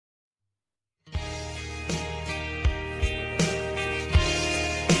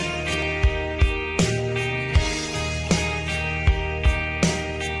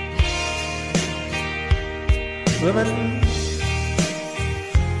woman,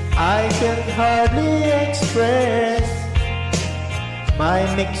 I can hardly express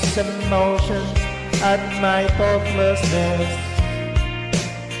my mixed emotions at my thoughtlessness.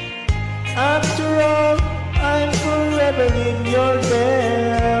 After all, I'm forever in your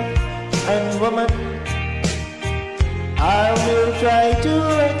debt. And woman, I will try to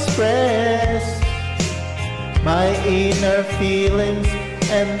express my inner feelings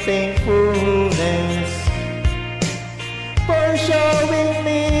and thankfulness for showing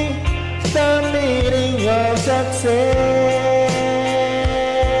me the meaning of success.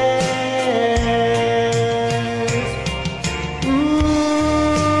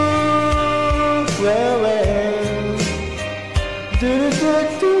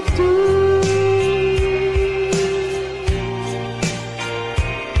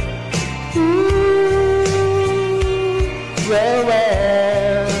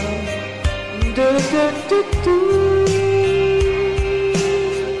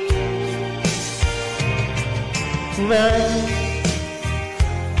 Well,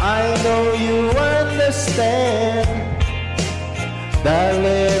 I know you understand the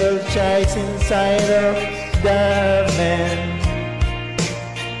little child inside of the man.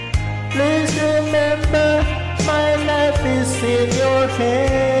 Please remember, my life is in your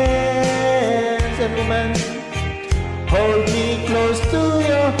hands. And woman, hold me close to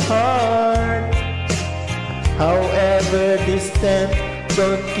your heart. However distant,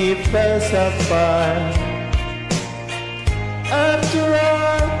 don't keep us apart. After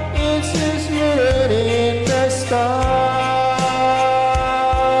all, it's just written in the stars.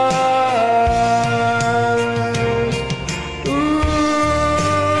 Ooh,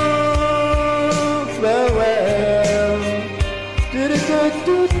 well, well,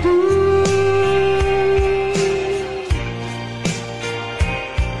 do-do-do-do-do.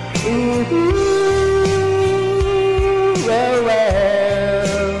 Ooh, well, well,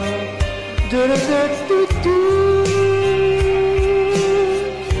 do-do-do-do-do.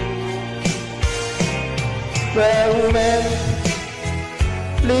 Well, woman,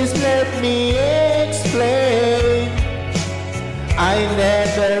 please let me explain. I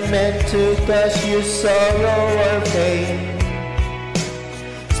never meant to cause you sorrow or pain.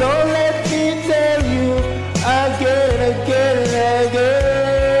 So let me tell you again, again, again.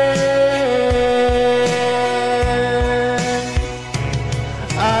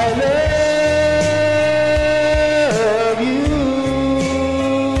 I love you,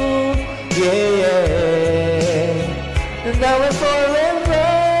 yeah, yeah. Now and forever,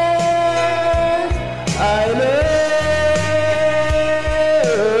 I love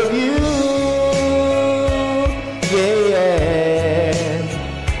you, yeah, yeah.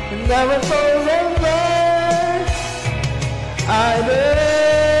 Now and forever, I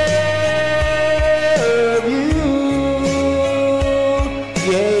love you,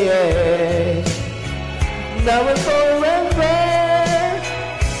 yeah, yeah. Now and forever,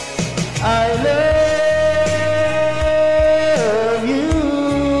 I love you,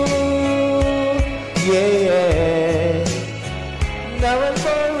 yeah. Now and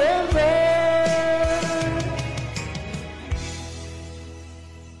forever.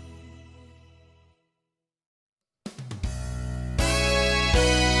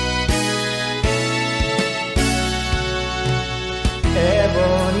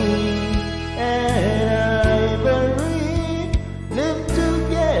 Ebony and ivory live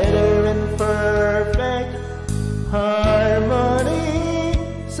together in perfect harmony,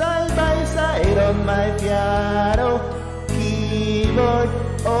 side by side on my piano keyboard.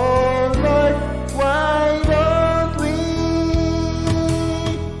 Oh Lord, why don't we?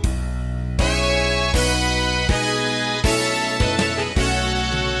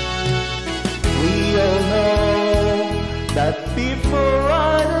 We all know that people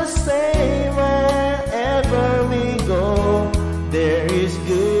are the same wherever we go. There is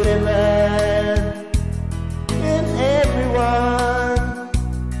good and bad in everyone.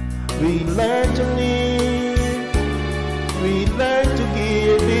 We learn to live, we learn to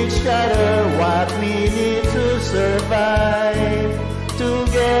give each other what we need to survive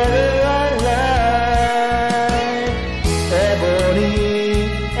together our life. Ebony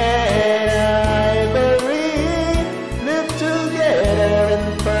and ivory live together in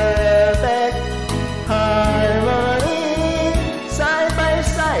perfect harmony, side by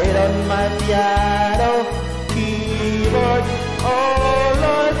side on my piano keyboard. Oh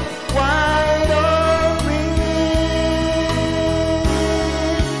Lord, why don't we?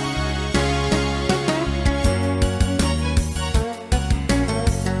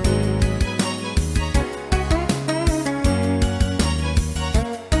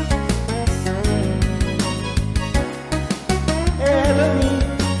 ebony,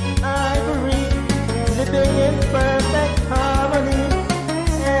 ivory, living in perfect harmony.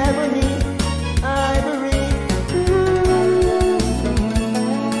 Ebony, ivory.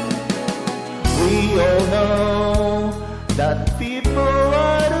 We all know that people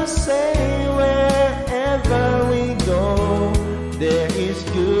are the same wherever we go. There is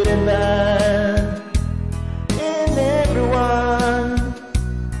good and bad in everyone.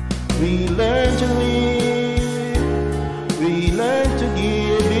 We learn to live, we learn to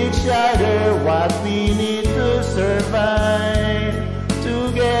give each other what we need to survive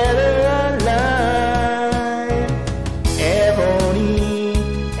together alive. Ebony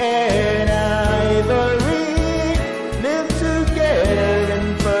and ivory live together in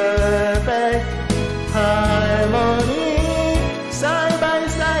perfect harmony, side by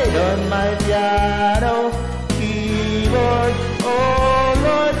side on my piano keyboard. Oh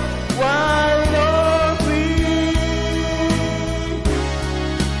Lord, why don't we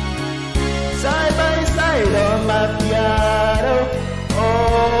side by side on my piano?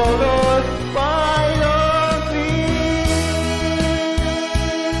 Oh Lord, why don't we?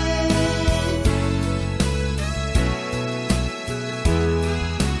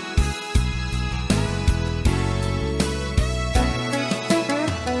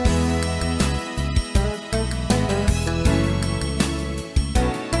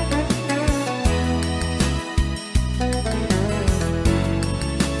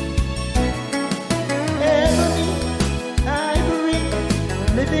 Ebony, ivory,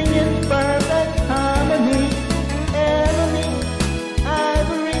 living in perfect harmony. Ebony,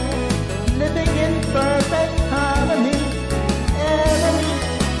 ivory, living in perfect harmony. Ebony,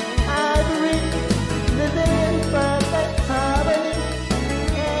 ivory, living in perfect harmony.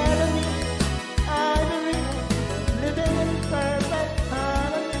 Ebony, ivory, living in perfect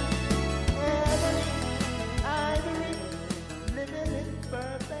harmony. Ebony, ivory, living in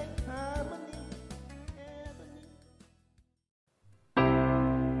perfect harmony. Ebony.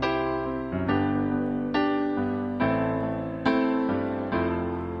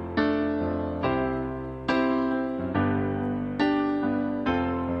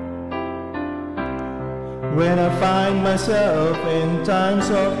 When I find myself in times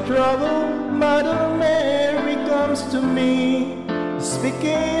of trouble, Mother Mary comes to me,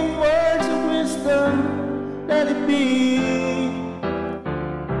 speaking words of wisdom, let it be.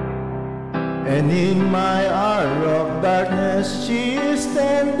 And in my hour of darkness, she is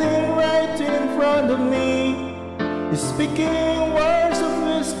standing right in front of me, speaking words of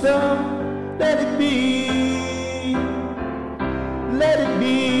wisdom, let it be. Let it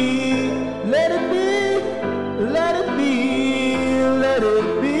be, let it be, let it be, let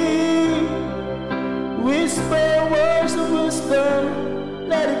it be. Whisper words of wisdom,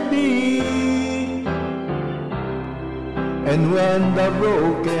 let it be. And when the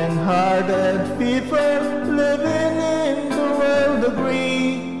broken-hearted people living in the world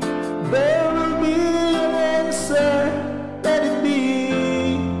agree, there will be an answer, let it be.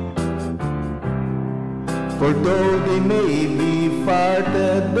 For though they may be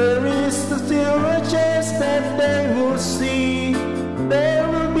parted, there is still a chance that they will see. There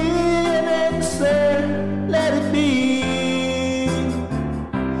will be an answer, let it be.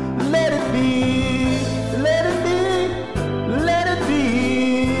 Let it be, let it be, let it be,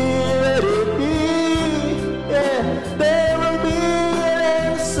 let it be. Yeah, there will be an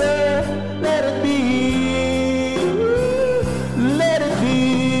answer, let it be. Let it be,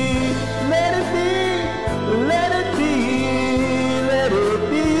 let it be, let it be, let it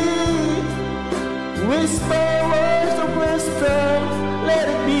be. Whisper words of wisdom, let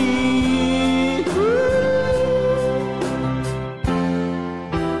it be.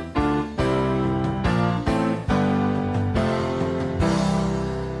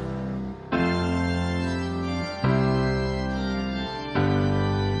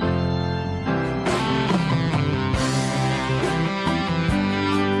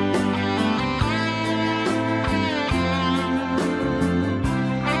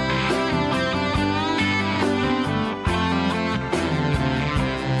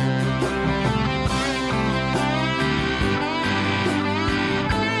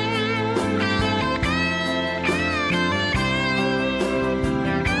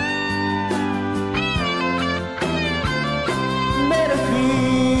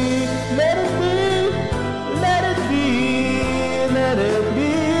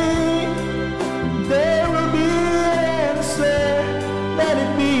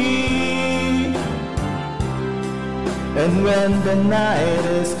 And when the night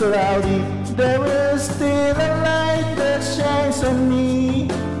is cloudy, there is still a light that shines on me.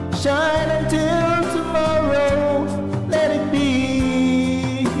 Shine until tomorrow, let it be.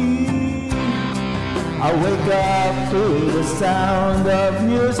 I wake up to the sound of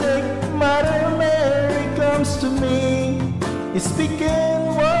music. Mother Mary comes to me,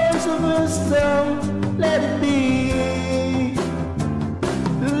 speaking words of wisdom. Let it be,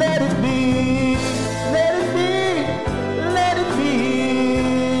 let it be, let it be, let it be,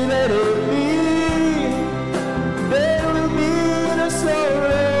 let it be. There will be no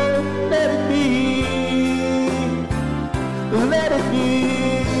sorrow. Let it be, let it be.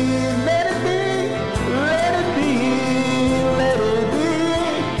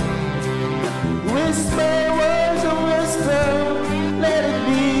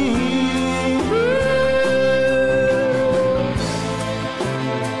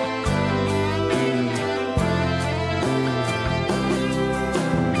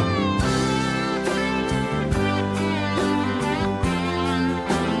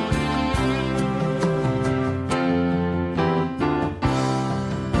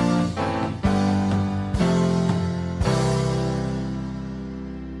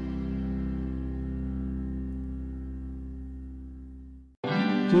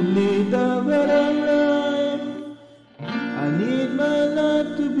 To lead a better life, I need my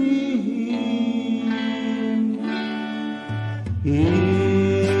life to be here,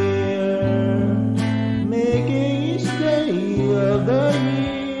 making each day of the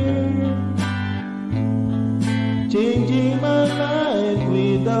year, changing my life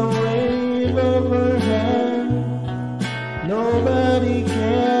with a wave of her hand. Nobody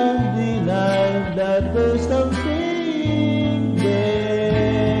can deny that there's something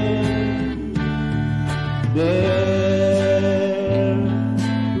there,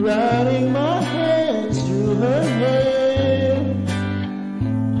 running my hands through her hair,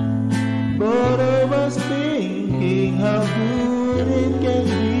 both of us thinking how good it can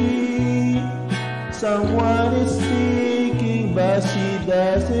be. Someone is speaking, but she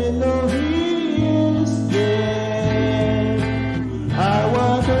doesn't know he is there. I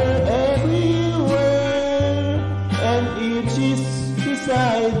want her everywhere, and if she's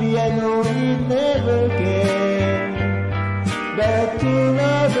beside me, I know he'd never care. But to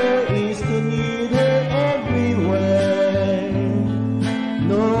love her is to need her everywhere,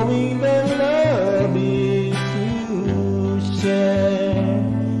 knowing that love is to share.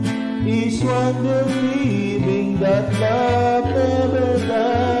 Each one believing that love never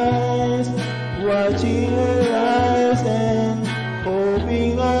dies, watching her eyes and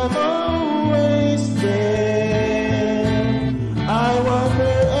hoping I'm always there. I want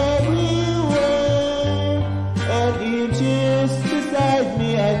her everywhere, and if she's beside me,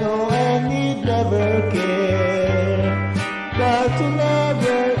 I know I need never care. But to love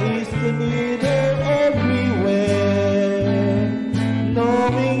her is to need her everywhere,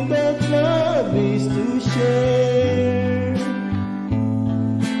 knowing that love is to share.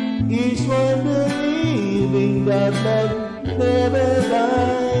 Each one believing that love never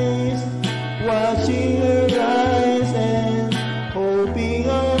dies, watching her eyes and hoping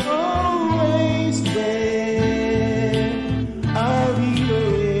I'm always there. I'll be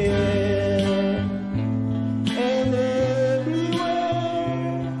there and everywhere,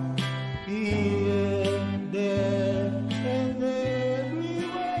 here, there, and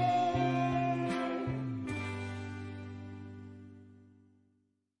everywhere.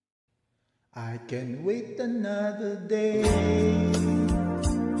 I can't wait another day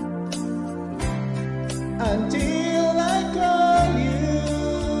until I call you.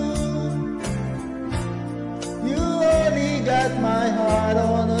 You only got my heart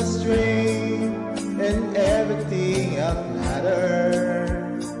on a string, and everything a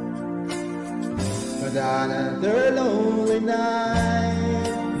flutter. But another lonely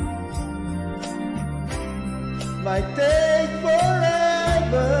night might take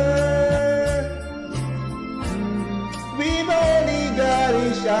forever. We've only got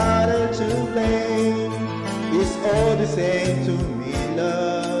each other to blame. It's all the same to me,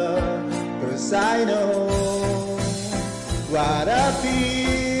 love, 'cause I know what I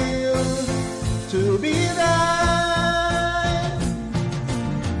feel to be right.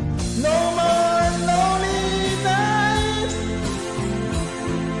 No more lonely nights,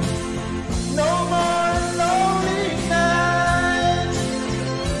 no more lonely nights.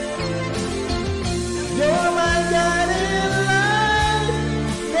 You're my guiding light,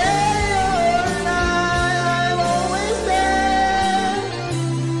 day or night, I'm always there.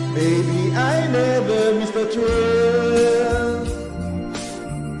 Baby, I never miss the thrill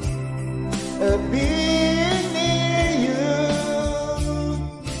of being near you,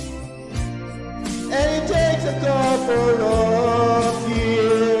 and it takes a couple of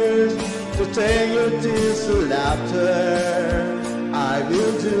years to turn your tears to laughter. I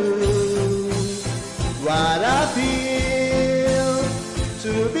will do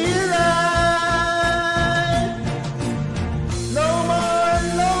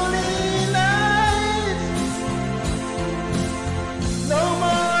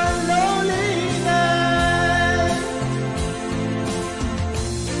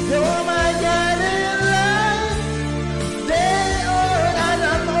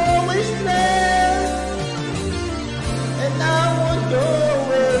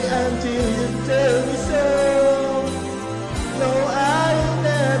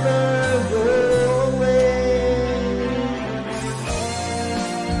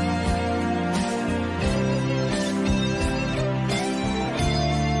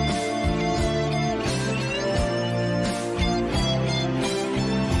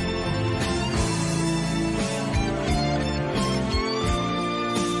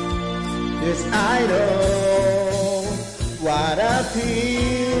I know what I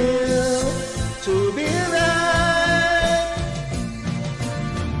feel to be right.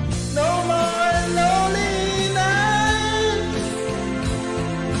 No more lonely nights.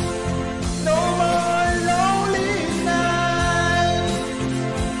 No more lonely nights.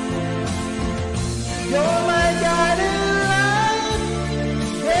 You're my guiding light.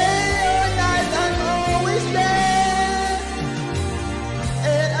 Day or night, I'm always there,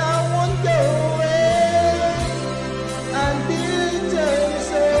 and I won't go away until you tell me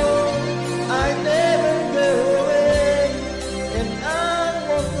so. I never go away, and I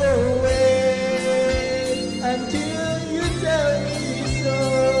won't go away until you tell me so.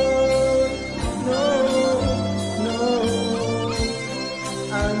 No, no,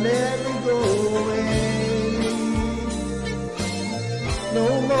 I'll never go away.